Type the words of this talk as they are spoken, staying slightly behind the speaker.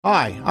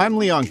Hi, I'm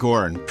Leon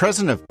Gorin,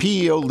 president of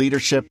PEO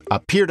Leadership, a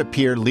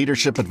peer-to-peer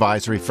leadership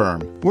advisory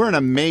firm. We're an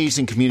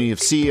amazing community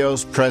of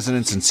CEOs,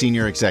 presidents, and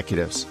senior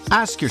executives.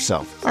 Ask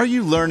yourself, are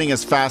you learning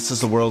as fast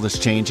as the world is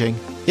changing?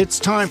 It's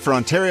time for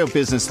Ontario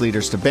business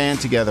leaders to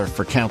band together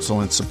for counsel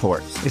and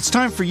support. It's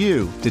time for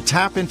you to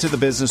tap into the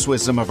business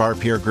wisdom of our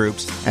peer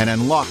groups and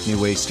unlock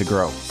new ways to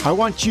grow. I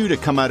want you to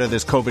come out of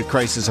this COVID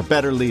crisis a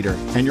better leader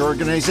and your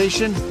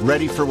organization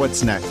ready for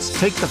what's next.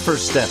 Take the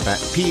first step at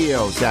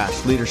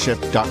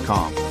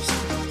peo-leadership.com.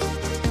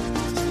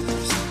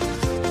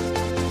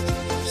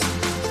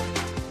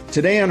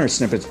 Today on our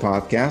Snippets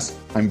podcast,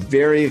 I'm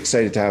very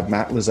excited to have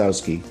Matt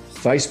Lazowski,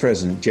 Vice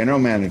President, General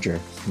Manager,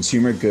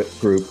 Consumer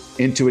Group,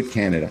 Intuit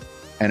Canada,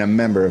 and a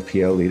member of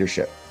PEO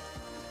Leadership.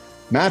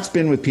 Matt's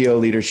been with PEO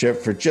Leadership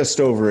for just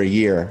over a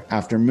year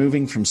after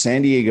moving from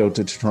San Diego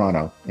to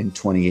Toronto in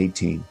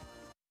 2018.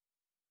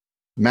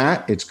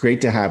 Matt, it's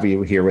great to have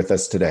you here with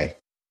us today.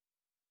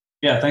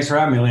 Yeah, thanks for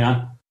having me,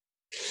 Leon.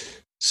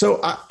 So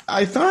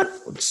I thought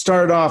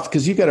start off,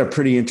 because you've got a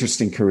pretty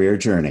interesting career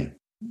journey.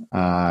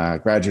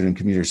 Graduate in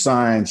computer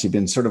science, you've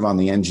been sort of on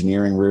the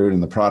engineering route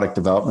and the product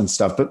development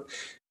stuff, but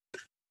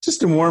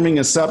just in warming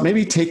us up,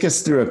 maybe take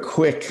us through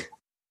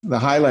the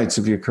highlights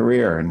of your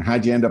career and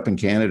how'd you end up in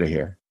Canada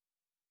here?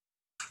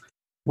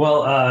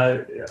 Well,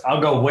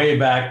 I'll go way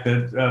back.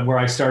 Where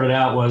I started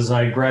out was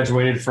I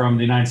graduated from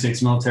the United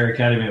States Military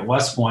Academy at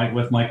West Point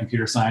with my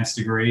computer science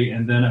degree,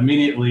 and then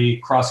immediately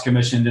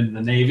cross-commissioned into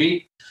the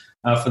Navy.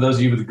 For those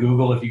of you with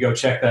Google, if you go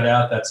check that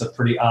out, that's a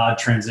pretty odd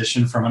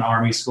transition from an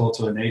Army school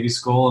to a Navy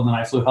school. And then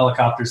I flew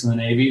helicopters in the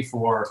Navy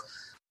for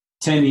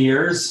 10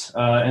 years.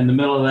 In the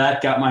middle of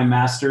that, got my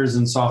master's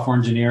in software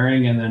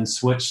engineering and then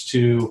switched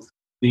to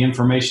the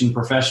information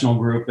professional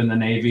group in the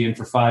Navy. And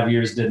for 5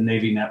 years, did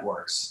Navy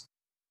networks.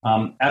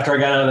 After I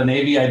got out of the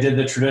Navy, I did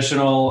the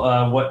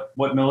traditional,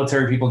 what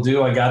military people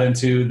do. I got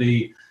into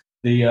the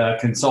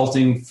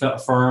consulting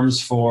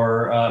firms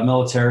for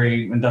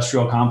military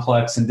industrial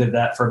complex and did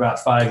that for about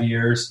 5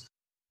 years.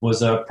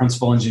 Was a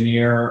principal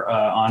engineer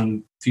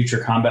on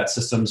future combat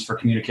systems for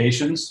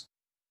communications.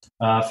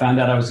 Found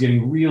out I was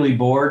getting really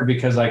bored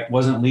because I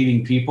wasn't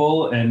leading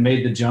people and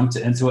made the jump to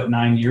Intuit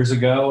 9 years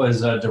ago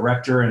as a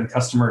director in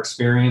customer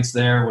experience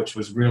there, which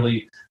was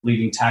really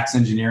leading tax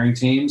engineering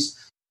teams.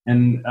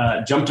 And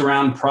jumped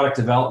around product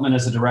development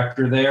as a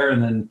director there,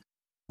 and then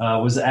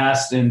was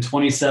asked in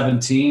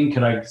 2017,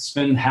 could I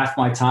spend half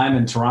my time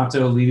in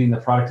Toronto leading the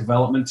product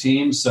development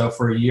team? So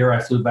for a year,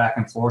 I flew back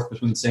and forth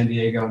between San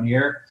Diego and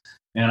here,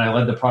 and I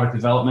led the product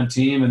development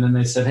team. And then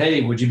they said, hey,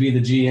 would you be the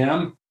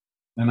GM?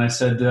 And I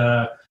said,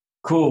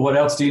 cool, what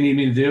else do you need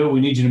me to do? We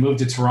need you to move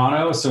to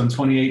Toronto. So in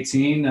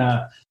 2018,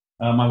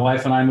 my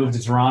wife and I moved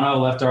to Toronto,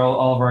 left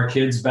all of our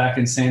kids back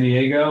in San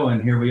Diego,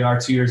 and here we are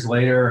 2 years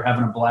later,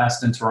 having a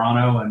blast in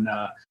Toronto and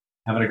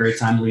having a great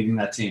time leading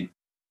that team.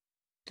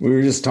 We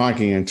were just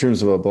talking in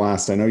terms of a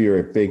blast. I know you're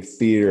a big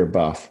theater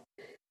buff.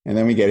 And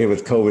then we get hit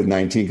with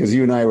COVID-19 because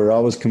you and I were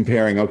always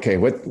comparing, okay,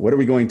 what are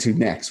we going to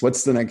next?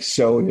 What's the next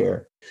show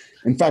here?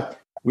 In fact,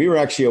 we were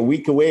actually a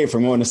week away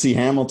from going to see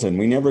Hamilton.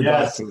 We never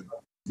got to.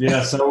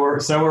 Yeah, so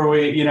were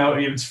we. You know,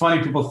 it's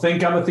funny, people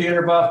think I'm a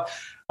theater buff.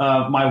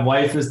 My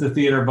wife is the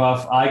theater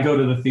buff. I go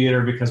to the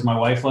theater because my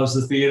wife loves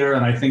the theater.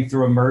 And I think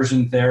through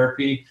immersion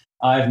therapy,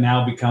 I've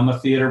now become a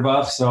theater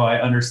buff. So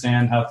I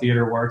understand how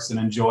theater works and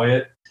enjoy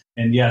it.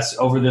 And yes,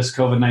 over this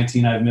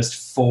COVID-19, I've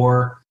missed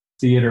 4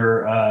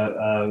 theater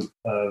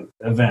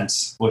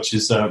events, which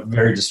is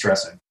very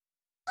distressing.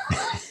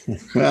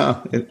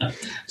 Well,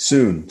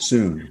 soon.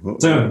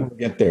 We'll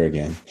get there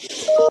again.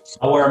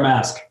 I'll wear a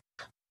mask.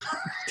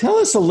 Tell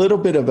us a little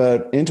bit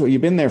about Intuit.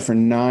 You've been there for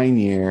 9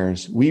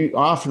 years. We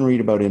often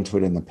read about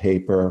Intuit in the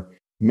paper.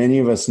 Many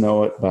of us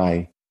know it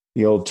by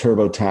the old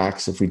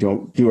TurboTax if we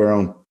don't do our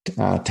own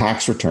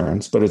tax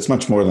returns, but it's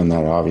much more than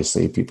that.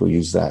 Obviously, people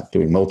use that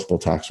doing multiple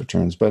tax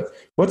returns. But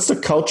what's the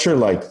culture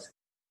like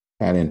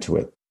at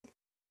Intuit?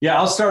 Yeah,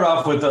 I'll start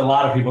off with a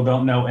lot of people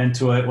don't know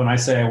Intuit. When I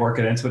say I work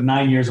at Intuit,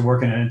 9 years of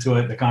working at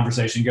Intuit, the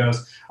conversation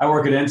goes, I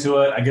work at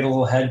Intuit, I get a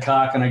little head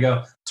cock and I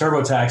go,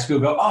 TurboTax. People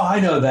go, oh, I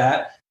know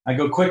that. I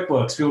go,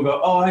 QuickBooks. People go,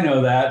 oh, I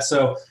know that.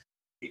 So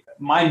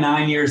my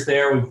 9 years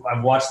there,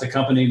 I've watched the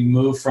company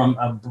move from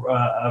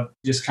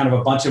just kind of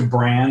a bunch of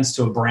brands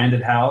to a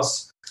branded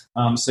house.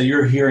 So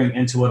you're hearing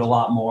Intuit a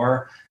lot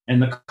more. And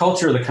the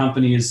culture of the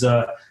company is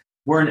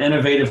we're an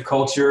innovative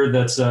culture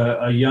that's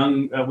a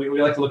young,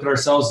 we like to look at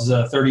ourselves as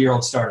a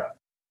 30-year-old startup.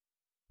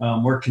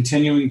 We're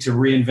continuing to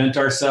reinvent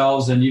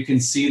ourselves, and you can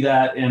see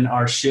that in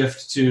our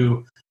shift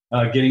to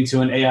getting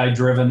to an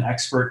AI-driven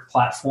expert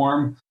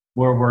platform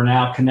where we're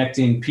now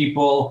connecting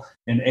people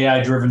and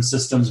AI-driven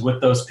systems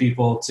with those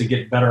people to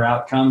get better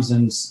outcomes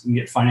and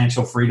get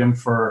financial freedom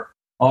for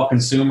all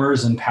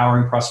consumers and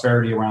powering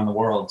prosperity around the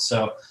world.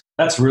 So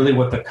that's really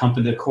what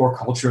the core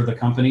culture of the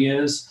company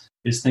is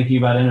thinking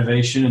about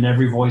innovation, and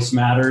every voice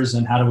matters,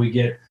 and how do we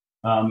get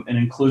an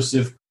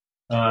inclusive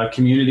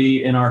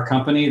community in our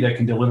company that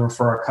can deliver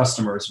for our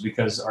customers,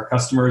 because our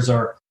customers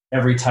are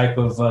every type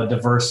of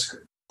diverse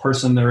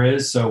person there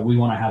is. So we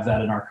want to have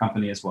that in our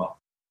company as well.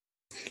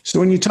 So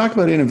when you talk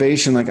about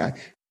innovation, like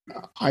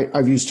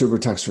I've used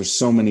TurboTax for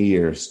so many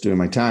years, doing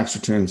my tax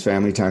returns,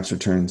 family tax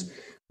returns.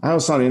 I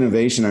always thought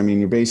innovation, I mean,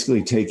 you're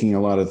basically taking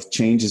a lot of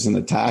changes in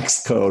the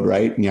tax code,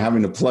 right? And you're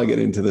having to plug it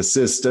into the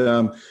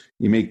system.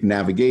 You make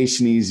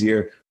navigation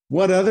easier.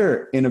 What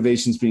other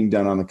innovations being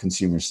done on the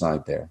consumer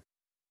side there?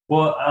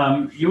 Well,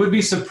 you would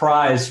be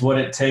surprised what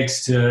it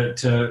takes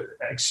to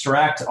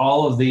extract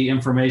all of the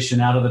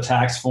information out of the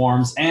tax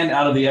forms and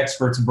out of the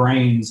experts'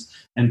 brains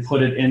and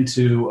put it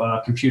into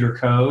computer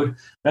code.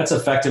 That's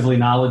effectively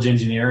knowledge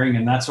engineering,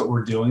 and that's what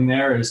we're doing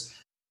there is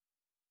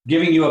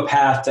giving you a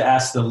path to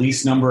ask the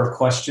least number of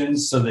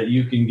questions so that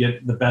you can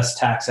get the best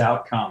tax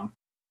outcome.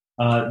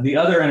 The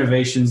other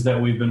innovations that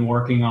we've been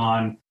working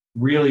on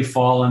really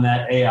fall in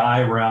that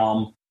AI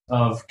realm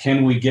of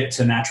can we get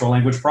to natural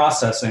language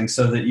processing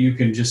so that you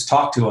can just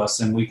talk to us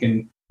and we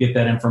can get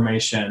that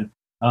information.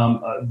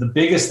 The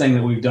biggest thing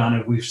that we've done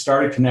is we've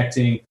started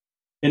connecting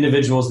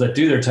individuals that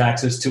do their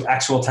taxes to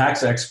actual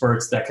tax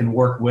experts that can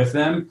work with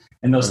them.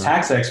 And those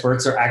tax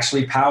experts are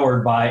actually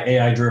powered by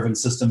AI-driven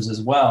systems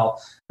as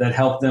well that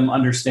help them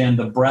understand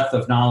the breadth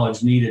of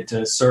knowledge needed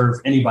to serve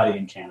anybody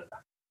in Canada.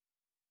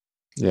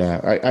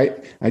 Yeah,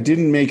 I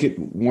didn't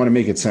want to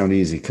make it sound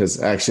easy because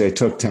actually I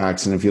took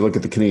tax, and if you look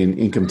at the Canadian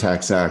Income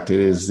Tax Act,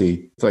 it's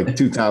like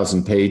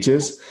 2,000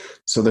 pages.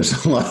 So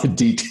there's a lot of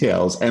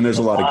details and there's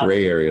a lot of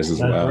gray areas as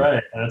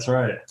well. That's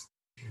right.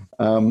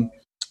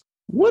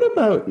 What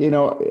about,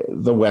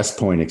 the West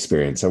Point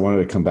experience? I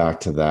wanted to come back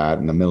to that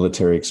and the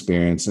military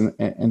experience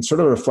and sort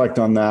of reflect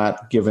on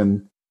that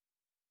given,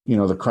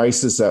 the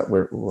crisis that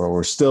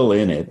we're still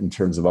in it in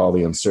terms of all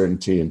the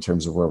uncertainty, in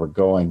terms of where we're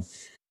going.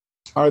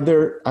 Are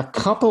there a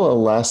couple of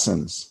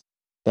lessons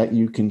that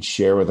you can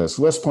share with us?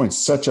 West Point's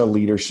such a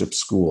leadership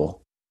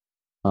school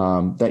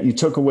that you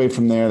took away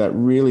from there that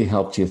really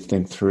helped you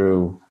think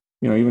through,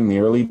 even in the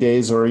early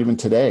days or even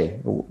today,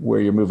 where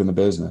you're moving the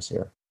business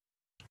here.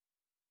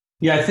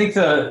 Yeah, I think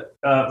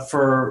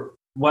for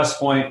West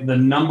Point, the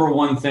number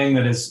one thing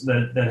that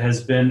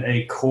has been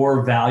a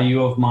core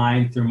value of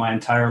mine through my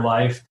entire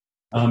life,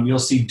 you'll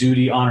see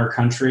duty, honor,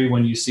 country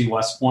when you see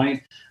West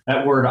Point.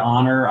 That word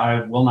honor,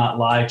 I will not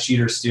lie, cheat,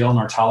 or steal,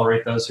 nor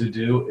tolerate those who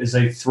do, is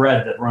a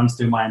thread that runs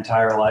through my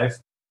entire life.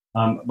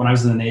 When I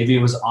was in the Navy,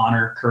 it was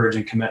honor, courage,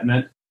 and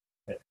commitment.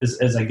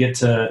 As I get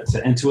to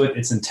Intuit,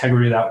 it's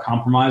integrity without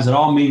compromise. It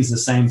all means the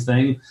same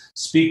thing.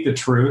 Speak the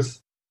truth,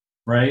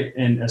 right?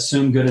 And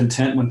assume good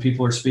intent when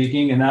people are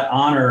speaking. And that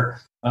honor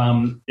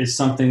is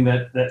something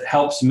that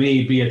helps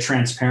me be a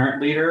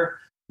transparent leader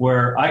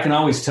where I can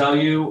always tell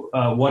you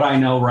what I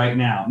know right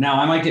now.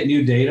 Now, I might get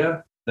new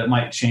data that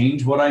might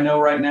change what I know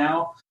right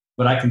now,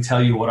 but I can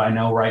tell you what I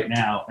know right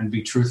now and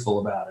be truthful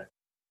about it.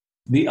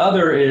 The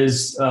other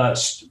is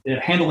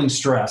handling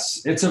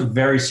stress. It's a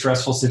very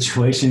stressful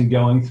situation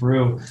going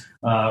through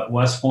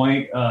West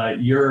Point.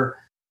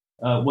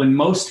 When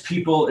most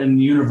people in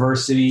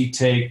university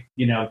take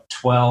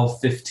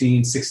 12,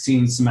 15,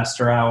 16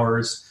 semester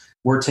hours,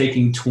 we're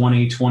taking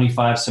 20,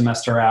 25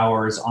 semester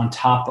hours on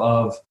top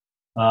of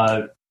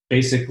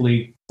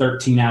basically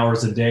 13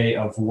 hours a day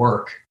of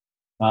work.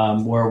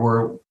 Where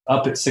we're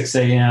up at 6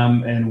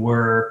 a.m. and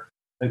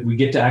we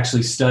get to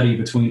actually study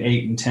between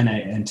 8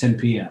 and 10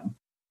 p.m.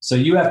 So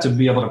you have to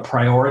be able to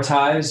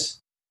prioritize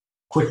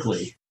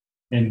quickly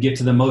and get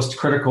to the most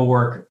critical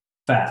work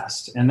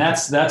fast. And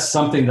that's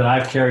something that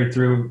I've carried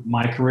through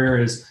my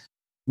career is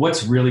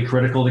what's really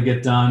critical to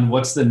get done,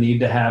 what's the need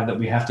to have that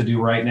we have to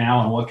do right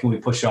now, and what can we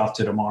push off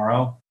to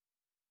tomorrow.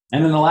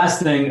 And then the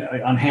last thing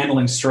on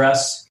handling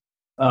stress,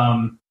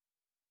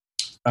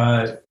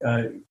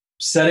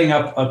 setting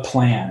up a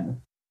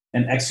plan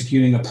and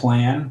executing a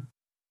plan,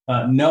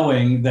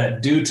 knowing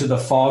that due to the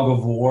fog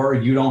of war,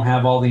 you don't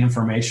have all the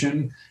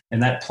information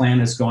and that plan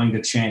is going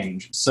to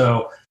change.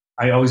 So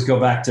I always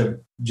go back to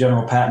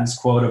General Patton's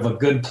quote of a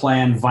good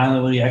plan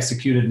violently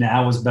executed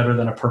now is better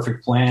than a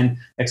perfect plan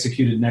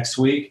executed next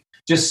week.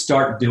 Just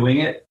start doing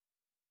it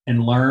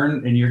and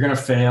learn, and you're going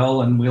to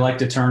fail. And we like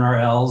to turn our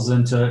L's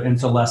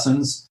into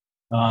lessons.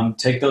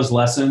 Take those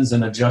lessons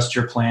and adjust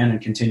your plan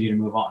and continue to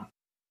move on.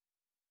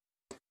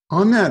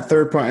 On that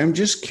third point, I'm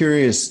just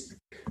curious,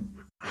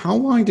 how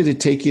long did it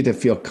take you to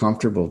feel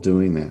comfortable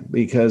doing that?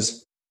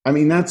 Because,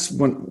 that's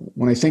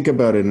when I think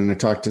about it and I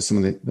talk to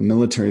some of the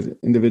military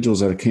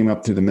individuals that came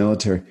up through the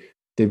military,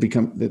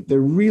 they're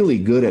really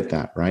good at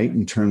that, right?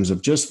 In terms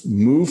of just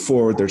move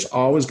forward. There's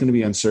always going to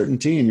be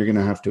uncertainty and you're going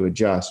to have to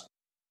adjust.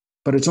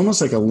 But it's almost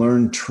like a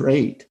learned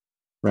trait,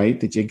 right?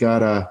 That you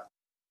gotta,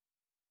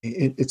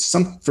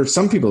 for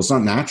some people, it's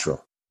not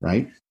natural,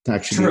 right?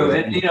 True.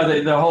 And,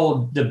 the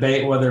whole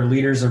debate whether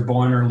leaders are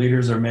born or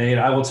leaders are made,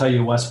 I will tell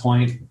you, West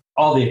Point,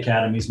 all the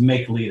academies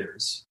make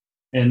leaders.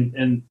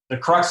 And the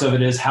crux of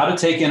it is how to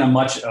take in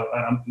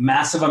a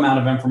massive amount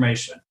of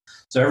information.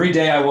 So every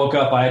day I woke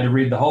up, I had to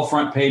read the whole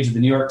front page of the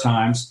New York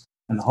Times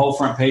and the whole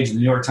front page of the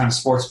New York Times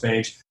sports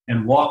page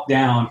and walk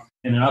down,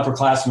 and an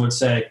upperclassman would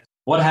say,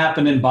 what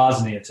happened in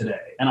Bosnia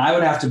today? And I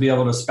would have to be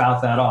able to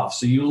spout that off.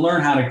 So you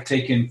learn how to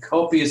take in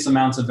copious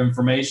amounts of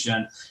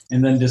information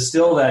and then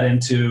distill that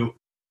into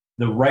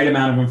the right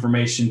amount of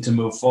information to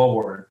move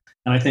forward.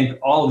 And I think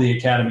all of the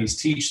academies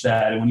teach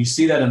that. And when you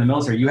see that in the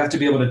military, you have to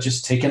be able to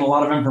just take in a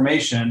lot of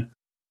information,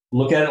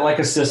 look at it like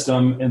a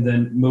system, and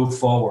then move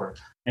forward.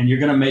 And you're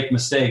going to make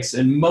mistakes.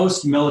 And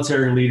most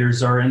military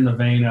leaders are in the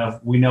vein of,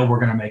 we know we're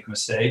going to make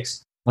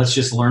mistakes. Let's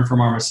just learn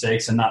from our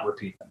mistakes and not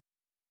repeat them.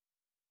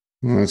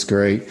 Well, that's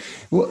great.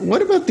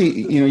 What about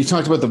you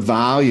talked about the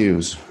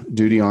values,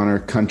 duty, honor,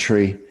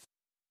 country.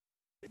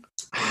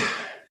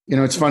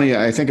 It's funny.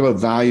 I think about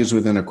values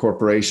within a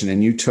corporation,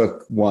 and you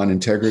took one,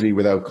 integrity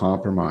without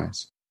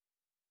compromise.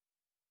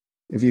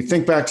 If you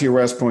think back to your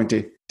West Point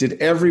day, did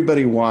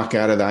everybody walk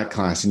out of that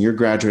class, in your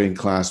graduating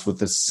class, with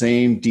the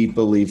same deep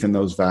belief in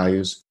those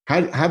values?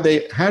 How'd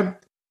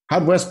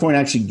West Point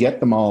actually get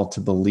them all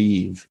to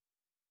believe?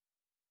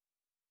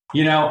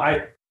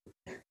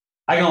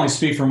 I can only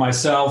speak for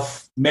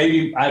myself.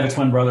 Maybe I have a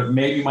twin brother.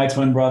 Maybe my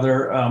twin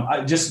brother.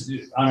 I just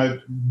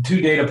on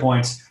 2 data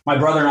points. My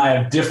brother and I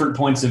have different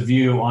points of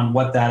view on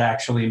what that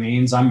actually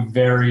means. I'm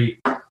very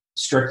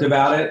strict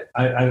about it.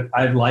 I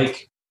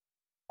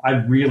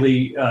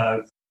really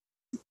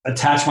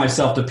attach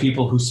myself to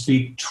people who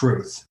speak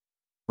truth,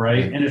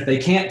 right? And if they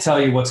can't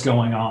tell you what's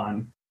going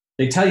on,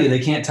 they tell you they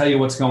can't tell you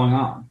what's going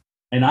on,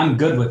 and I'm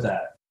good with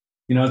that.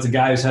 As a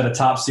guy who's had a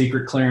top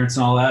secret clearance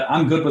and all that,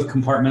 I'm good with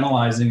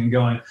compartmentalizing and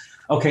going,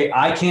 okay,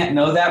 I can't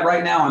know that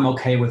right now. I'm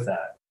okay with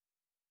that.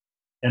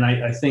 And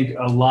I think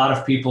a lot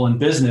of people in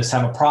business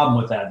have a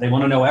problem with that. They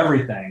want to know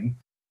everything.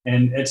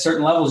 And at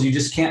certain levels, you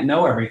just can't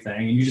know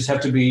everything. And you just have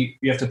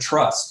to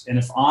trust. And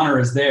if honor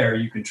is there,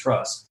 you can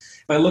trust.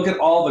 If I look at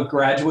all the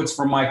graduates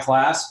from my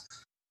class,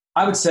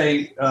 I would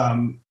say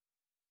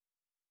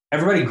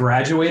everybody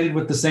graduated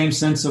with the same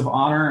sense of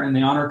honor and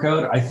the honor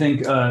code. I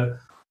think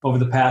over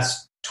the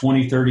past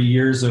 20, 30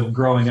 years of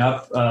growing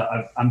up,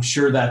 I'm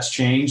sure that's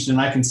changed. And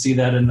I can see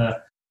that in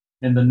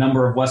the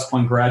number of West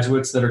Point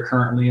graduates that are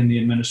currently in the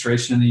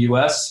administration in the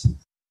U.S.,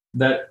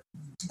 that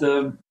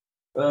the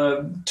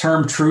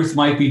term truth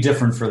might be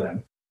different for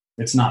them.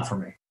 It's not for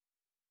me.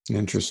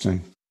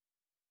 Interesting.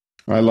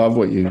 I love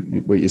what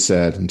you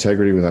said.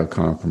 Integrity without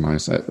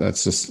compromise.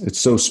 That's just, it's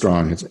so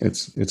strong.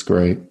 It's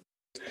great.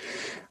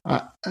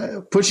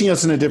 Pushing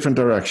us in a different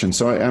direction.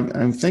 So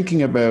I'm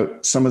thinking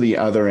about some of the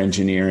other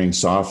engineering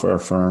software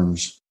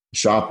firms,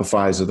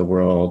 Shopify's of the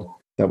world,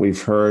 that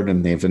we've heard,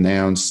 and they've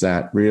announced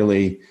that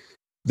really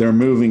they're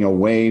moving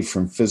away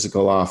from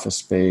physical office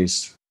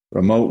space.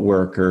 Remote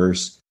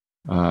workers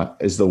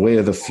is the way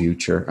of the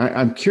future.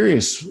 I'm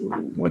curious,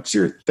 what's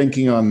your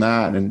thinking on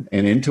that, and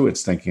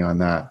Intuit's thinking on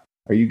that?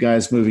 Are you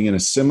guys moving in a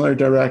similar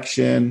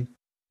direction?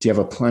 Do you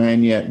have a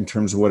plan yet in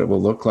terms of what it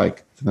will look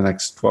like for the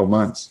next 12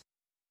 months?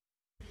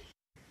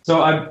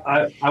 So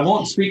I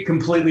won't speak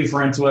completely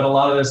for Intuit. A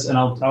lot of this, and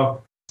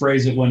I'll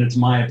phrase it when it's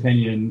my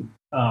opinion.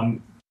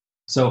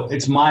 So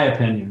it's my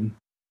opinion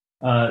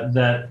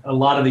that a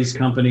lot of these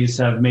companies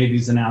have made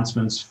these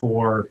announcements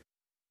for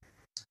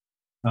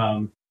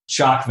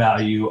shock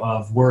value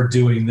of, we're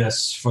doing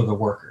this for the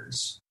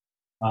workers.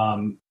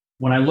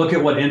 When I look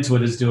at what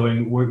Intuit is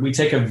doing, we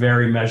take a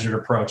very measured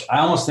approach. I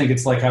almost think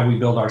it's like how we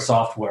build our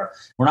software.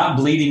 We're not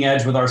bleeding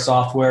edge with our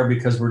software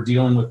because we're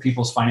dealing with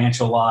people's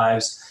financial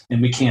lives,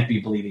 and we can't be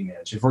bleeding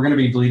edge. If we're going to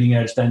be bleeding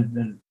edge,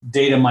 then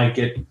data might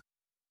get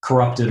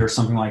corrupted or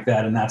something like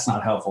that, and that's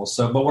not helpful.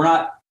 But we're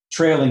not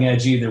trailing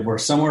edge either. We're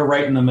somewhere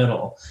right in the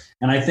middle.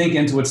 And I think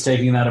Intuit's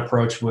taking that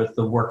approach with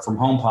the work from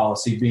home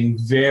policy, being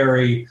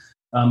very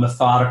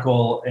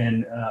methodical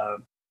and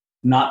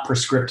not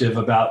prescriptive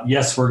about,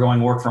 yes, we're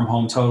going work from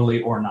home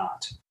totally or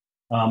not.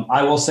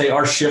 I will say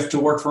our shift to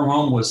work from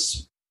home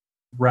was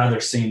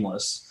rather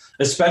seamless,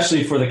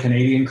 especially for the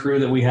Canadian crew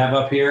that we have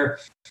up here.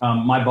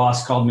 My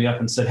boss called me up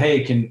and said,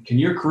 hey, can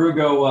your crew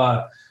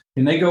go,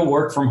 can they go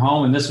work from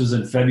home? And this was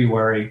in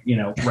February,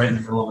 right in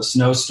the middle of a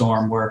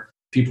snowstorm where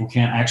people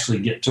can't actually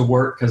get to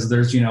work because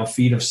there's,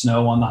 feet of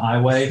snow on the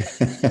highway.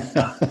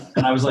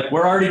 And I was like,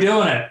 we're already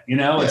doing it.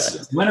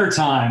 It's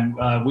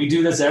wintertime. We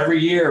do this every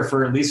year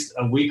for at least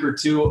a week or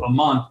two a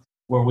month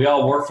where we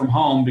all work from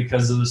home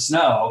because of the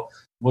snow.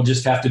 We'll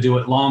just have to do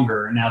it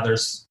longer. And now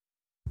there's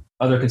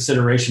other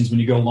considerations when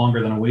you go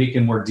longer than a week,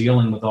 and we're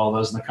dealing with all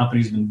those. And the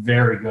company's been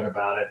very good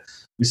about it.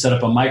 We set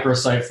up a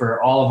microsite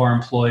for all of our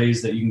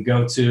employees that you can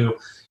go to.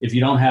 If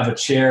you don't have a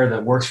chair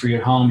that works for you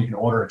at home, you can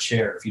order a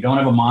chair. If you don't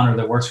have a monitor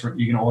that works for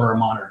you, can order a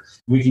monitor.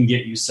 We can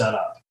get you set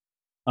up.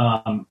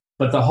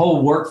 But the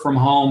whole work from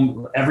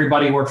home,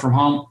 everybody work from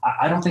home,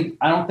 I don't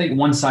think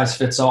one size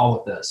fits all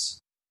with this.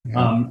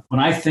 Yeah. When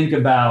I think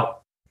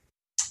about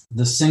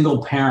the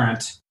single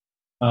parent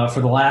for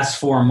the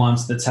last 4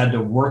 months that's had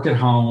to work at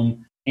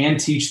home and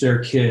teach their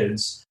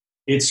kids,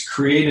 it's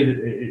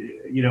created,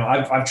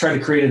 I've tried to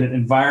create an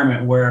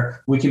environment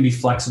where we can be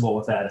flexible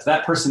with that. If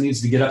that person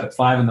needs to get up at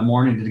 5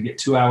 a.m. to get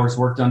 2 hours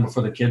work done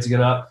before the kids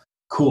get up,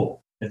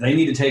 cool. If they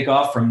need to take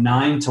off from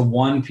 9 to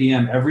 1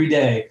 p.m. every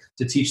day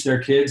to teach their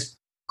kids,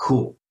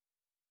 cool.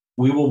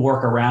 We will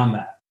work around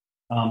that.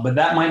 But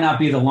that might not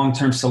be the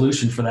long-term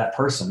solution for that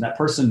person. That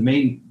person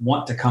may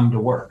want to come to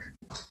work.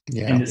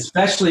 Yeah. And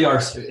especially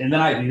that's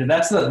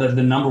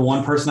the number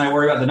one person I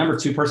worry about. The number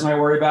two person I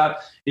worry about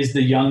is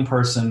the young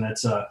person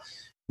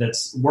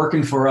that's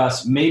working for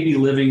us, maybe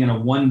living in a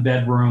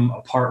 1-bedroom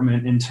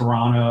apartment in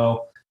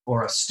Toronto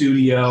or a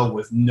studio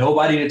with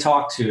nobody to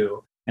talk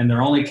to, and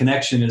their only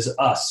connection is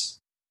us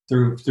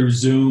through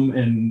Zoom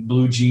and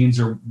Blue Jeans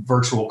or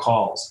virtual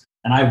calls.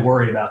 And I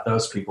worry about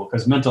those people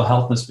because mental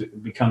healthness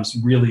becomes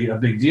really a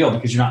big deal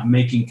because you're not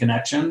making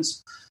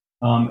connections.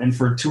 And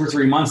for 2 or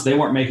 3 months, they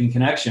weren't making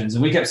connections.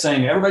 And we kept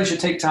saying, everybody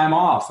should take time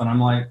off. And I'm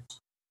like,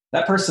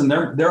 that person,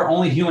 their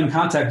only human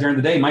contact during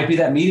the day might be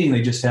that meeting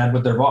they just had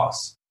with their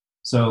boss.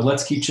 So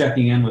let's keep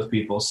checking in with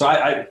people. So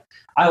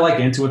I like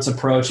Intuit's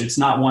approach. It's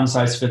not one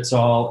size fits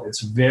all.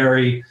 It's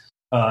very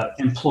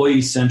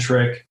employee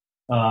centric.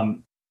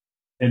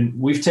 And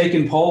we've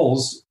taken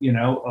polls,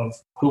 of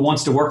who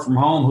wants to work from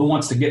home, who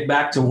wants to get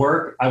back to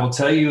work. I will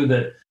tell you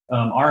that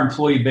our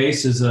employee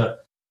base is a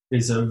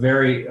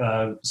very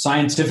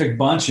scientific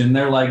bunch, and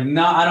they're like,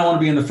 no, I don't want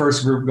to be in the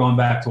first group going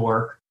back to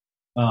work,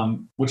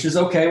 which is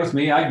okay with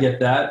me. I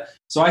get that.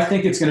 So I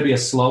think it's going to be a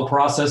slow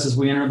process as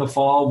we enter the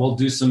fall. We'll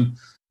do some,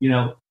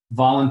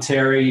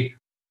 voluntary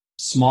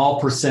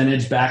small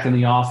percentage back in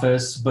the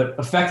office, but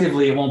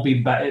effectively it won't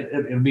be,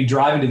 it'll be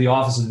driving to the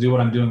office to do what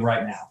I'm doing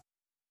right now.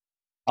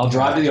 I'll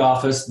drive to the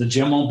office. The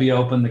gym won't be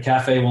open. The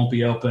cafe won't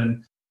be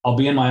open. I'll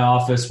be in my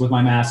office with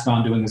my mask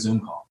on doing a Zoom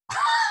call.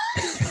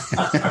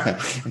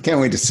 I can't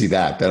wait to see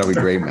that. That'll be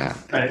great, Matt.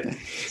 Right.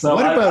 So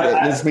what about it?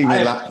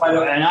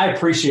 And I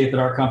appreciate that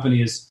our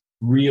company is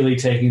really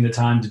taking the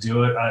time to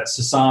do it.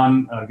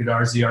 Sasan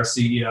Goodarzi, our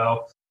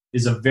CEO,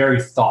 is a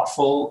very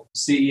thoughtful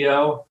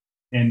CEO,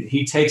 and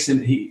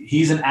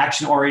he's an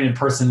action-oriented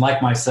person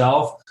like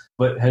myself,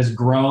 but has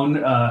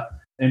grown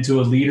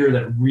into a leader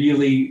that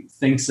really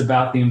thinks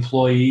about the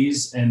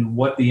employees and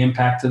what the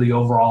impact to the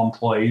overall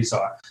employees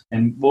are.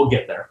 And we'll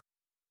get there.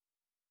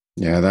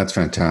 Yeah, that's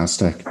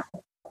fantastic.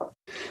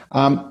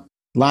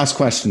 Last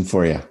question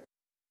for you.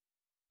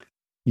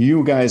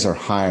 You guys are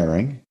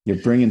hiring.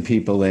 You're bringing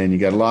people in. You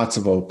got lots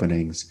of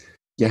openings.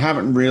 You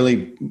haven't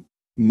really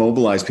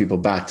mobilized people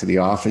back to the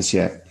office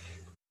yet.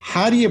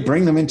 How do you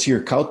bring them into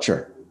your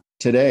culture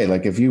today?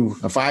 Like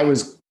if I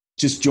was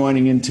just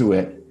joining into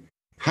it,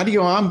 how do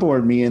you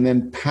onboard me and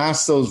then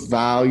pass those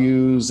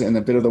values and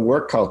a bit of the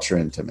work culture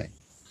into me?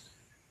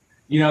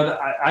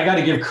 I got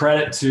to give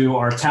credit to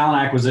our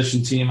talent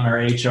acquisition team and our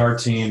HR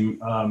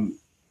team.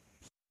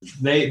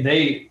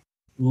 They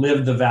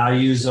live the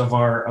values of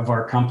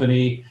our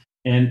company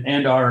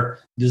and are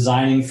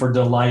designing for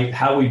delight,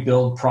 how we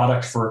build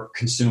product for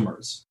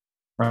consumers,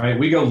 right?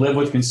 We go live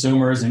with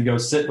consumers and go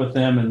sit with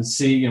them and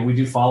see, we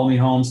do follow me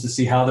homes to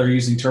see how they're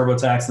using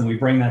TurboTax, and we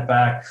bring that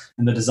back,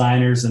 and the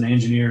designers and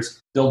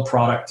engineers build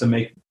product to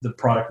make the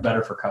product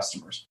better for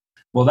customers.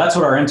 Well, that's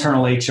what our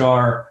internal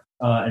HR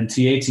and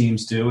TA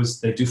teams do,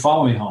 is they do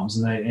follow me homes.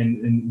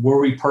 And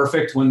were we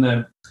perfect when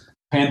the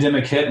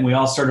pandemic hit and we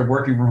all started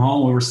working from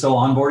home? We were still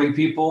onboarding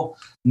people?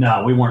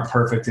 No, we weren't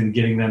perfect in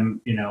getting them,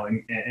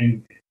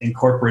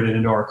 incorporated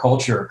into our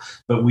culture.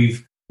 But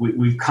we've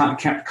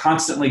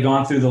constantly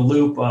gone through the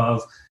loop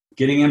of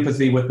getting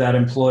empathy with that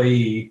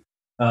employee,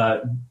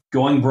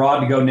 going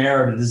broad to go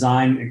narrow to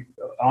design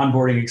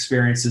onboarding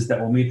experiences that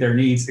will meet their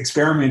needs,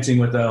 experimenting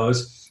with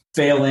those,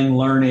 failing,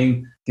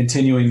 learning,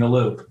 continuing the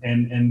loop.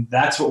 And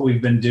that's what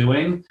we've been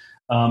doing.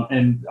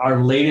 And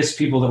our latest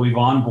people that we've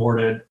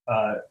onboarded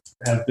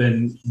have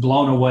been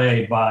blown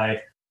away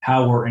by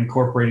how we're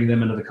incorporating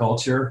them into the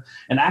culture.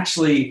 And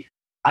actually,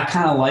 I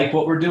kind of like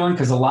what we're doing,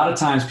 because a lot of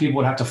times people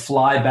would have to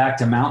fly back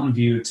to Mountain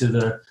View to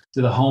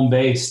the home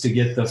base to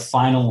get the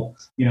final,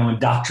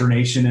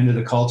 indoctrination into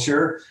the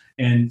culture.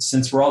 And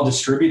since we're all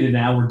distributed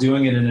now, we're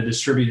doing it in a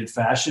distributed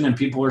fashion, and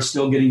people are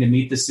still getting to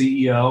meet the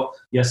CEO.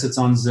 Yes, it's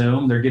on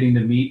Zoom. They're getting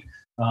to meet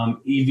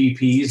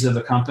EVPs of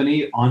the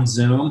company on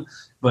Zoom.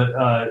 But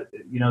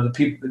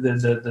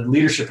the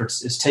leadership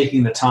is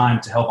taking the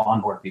time to help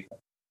onboard people.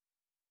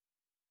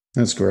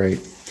 That's great.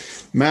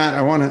 Matt,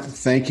 I want to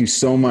thank you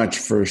so much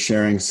for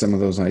sharing some of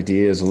those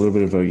ideas, a little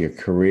bit about your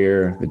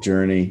career, the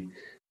journey,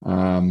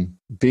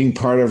 being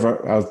part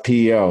of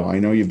PEO. I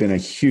know you've been a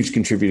huge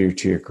contributor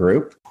to your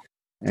group.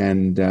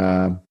 And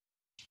the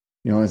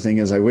only thing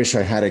is, I wish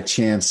I had a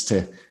chance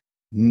to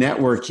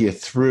network you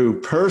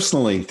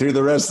personally through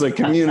the rest of the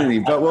community,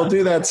 but we'll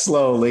do that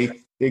slowly.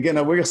 We're going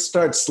to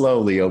start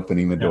slowly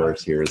opening the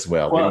doors here as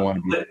well.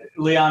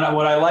 Leon,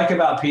 what I like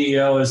about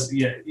PEO is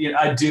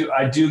I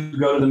do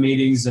go to the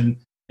meetings and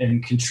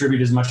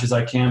contribute as much as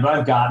I can, but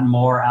I've gotten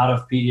more out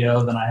of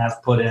PEO than I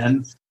have put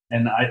in.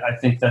 And I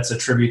think that's a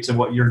tribute to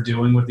what you're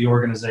doing with the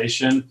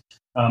organization.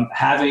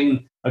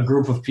 Having a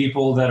group of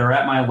people that are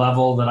at my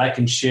level that I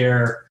can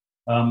share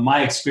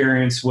my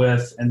experience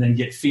with and then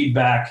get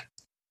feedback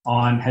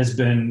on has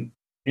been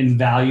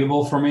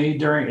invaluable for me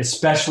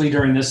especially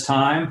during this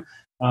time.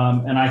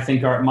 And I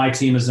think my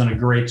team has done a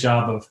great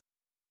job of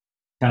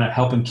kind of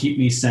helping keep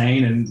me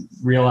sane and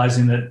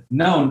realizing that,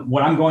 no,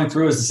 what I'm going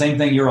through is the same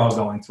thing you're all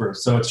going through.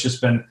 So it's just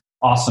been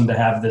awesome to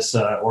have this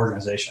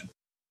organization.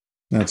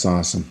 That's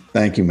awesome.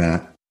 Thank you,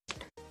 Matt.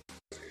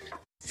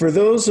 For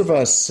those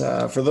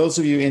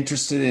of you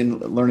interested in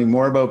learning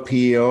more about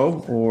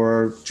PEO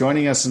or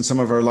joining us in some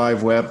of our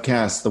live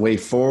webcasts, The Way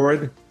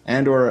Forward,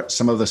 and or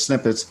some of the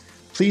snippets,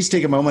 please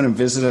take a moment and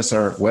visit us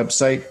our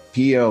website,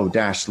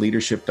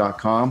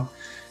 peo-leadership.com.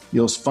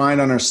 You'll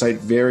find on our site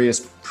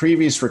various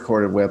previous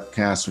recorded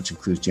webcasts, which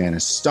includes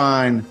Janice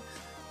Stein,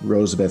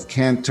 Rosabeth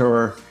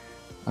Cantor,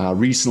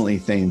 recently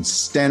Thane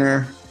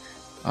Stenner,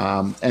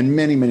 and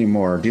many, many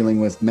more, dealing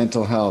with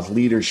mental health,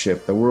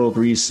 leadership, the world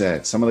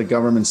reset, some of the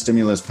government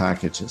stimulus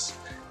packages,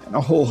 and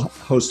a whole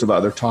host of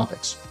other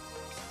topics.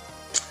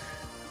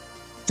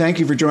 Thank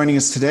you for joining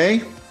us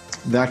today.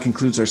 That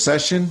concludes our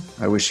session.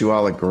 I wish you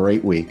all a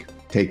great week.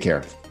 Take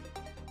care.